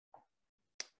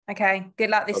Okay, good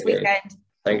luck this weekend.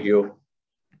 Thank you.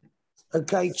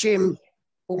 Okay, Jim,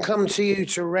 we'll come to you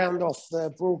to round off the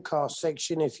broadcast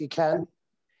section if you can.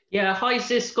 Yeah, hi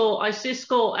Xisco.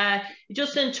 Xisco,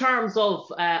 just in terms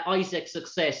of Isaac's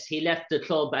success, he left the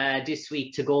club this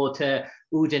week to go to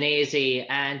Udinese,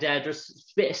 and there's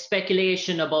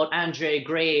speculation about Andre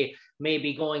Gray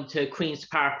maybe going to Queen's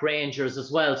Park Rangers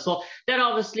as well. So that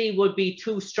obviously would be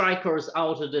two strikers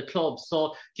out of the club.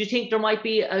 So do you think there might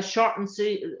be a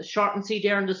shortency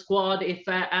there in the squad if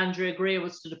Andre Gray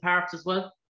was to depart as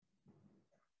well?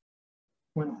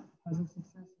 Bueno, hace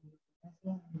suceso y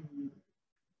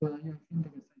todavía hay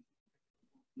gente que está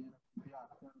confiar,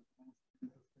 claro,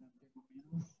 con tengo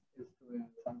menos, esto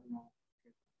es algo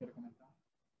que quiero comentar.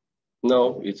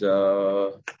 No, it's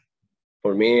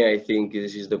for me, I think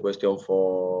this is the question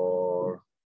for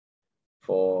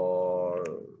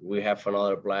we have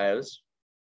another players.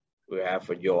 We have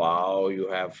Joao, you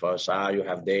have Sa, you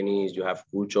have Dennis, you have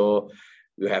Cucho,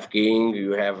 you have King,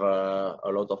 you have a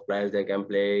lot of players that can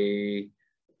play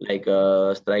like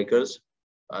strikers,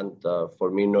 and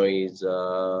for me, no is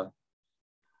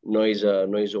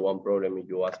one problem if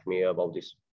you ask me about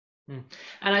this.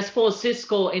 And I suppose,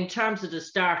 Xisco, in terms of the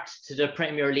start to the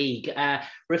Premier League,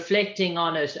 reflecting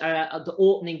on it, the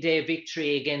opening day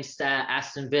victory against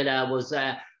Aston Villa was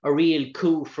a real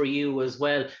coup for you as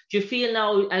well. Do you feel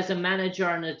now as a manager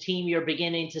and a team you're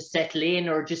beginning to settle in,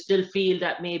 or do you still feel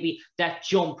that maybe that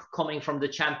jump coming from the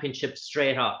Championship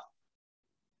straight off?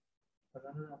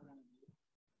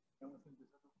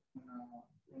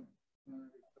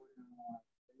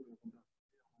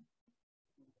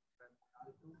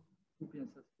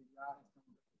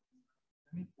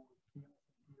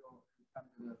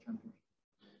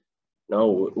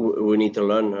 No, we need to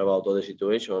learn about other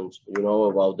situations. You know,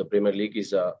 about the Premier League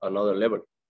is another level,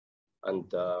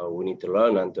 and we need to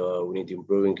learn, and we need to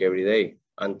improving every day.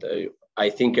 And I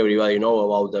think everybody know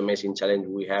about the amazing challenge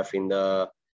we have in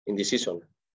this season.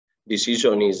 This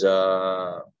season is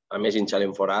an amazing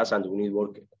challenge for us, and we need to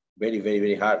work very, very,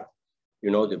 very hard.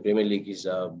 You know, the Premier League is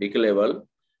a big level,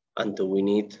 and we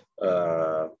need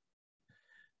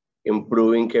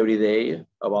improving every day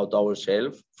about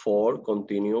ourselves for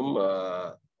continue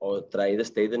or try to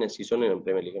stay the next season in the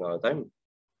Premier League another time.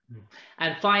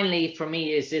 And finally, for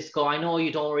me, is Xisco, I know you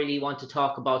don't really want to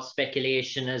talk about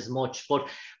speculation as much, but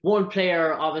one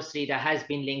player, obviously, that has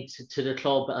been linked to the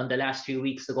club in the last few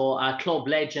weeks ago, a club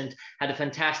legend, had a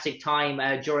fantastic time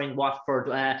during Watford,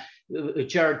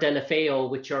 Gerard Deulofeu,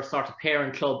 with your sort of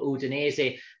parent club,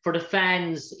 Udinese. For the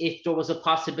fans, if there was a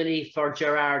possibility for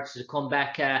Gerard to come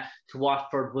back to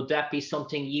Watford, would that be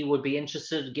something you would be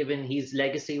interested in, given his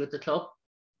legacy with the club?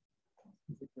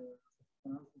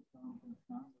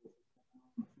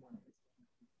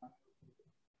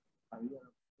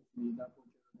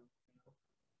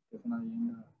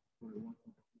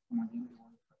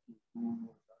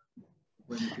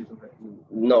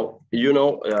 No, you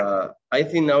know, I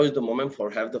think now is the moment for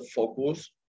have the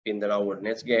focus in our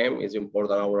next game. It's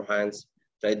important our hands,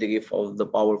 try to give all the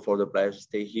power for the players to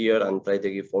stay here and try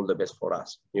to give all the best for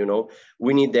us. You know,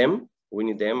 we need them,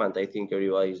 and I think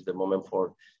everybody is the moment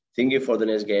for thinking for the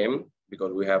next game,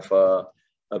 because we have a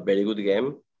very good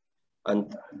game,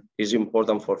 and it's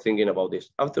important for thinking about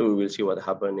this. After we will see what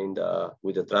happened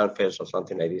with the transfers or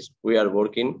something like this. We are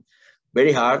working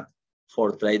very hard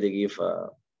for try to give a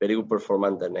very good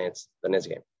performance the next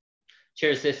game.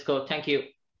 Cheers, Xisco. Thank you.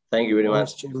 Thank you very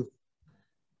Thanks, much. Jim.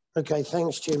 Okay,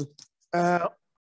 thanks, Jim.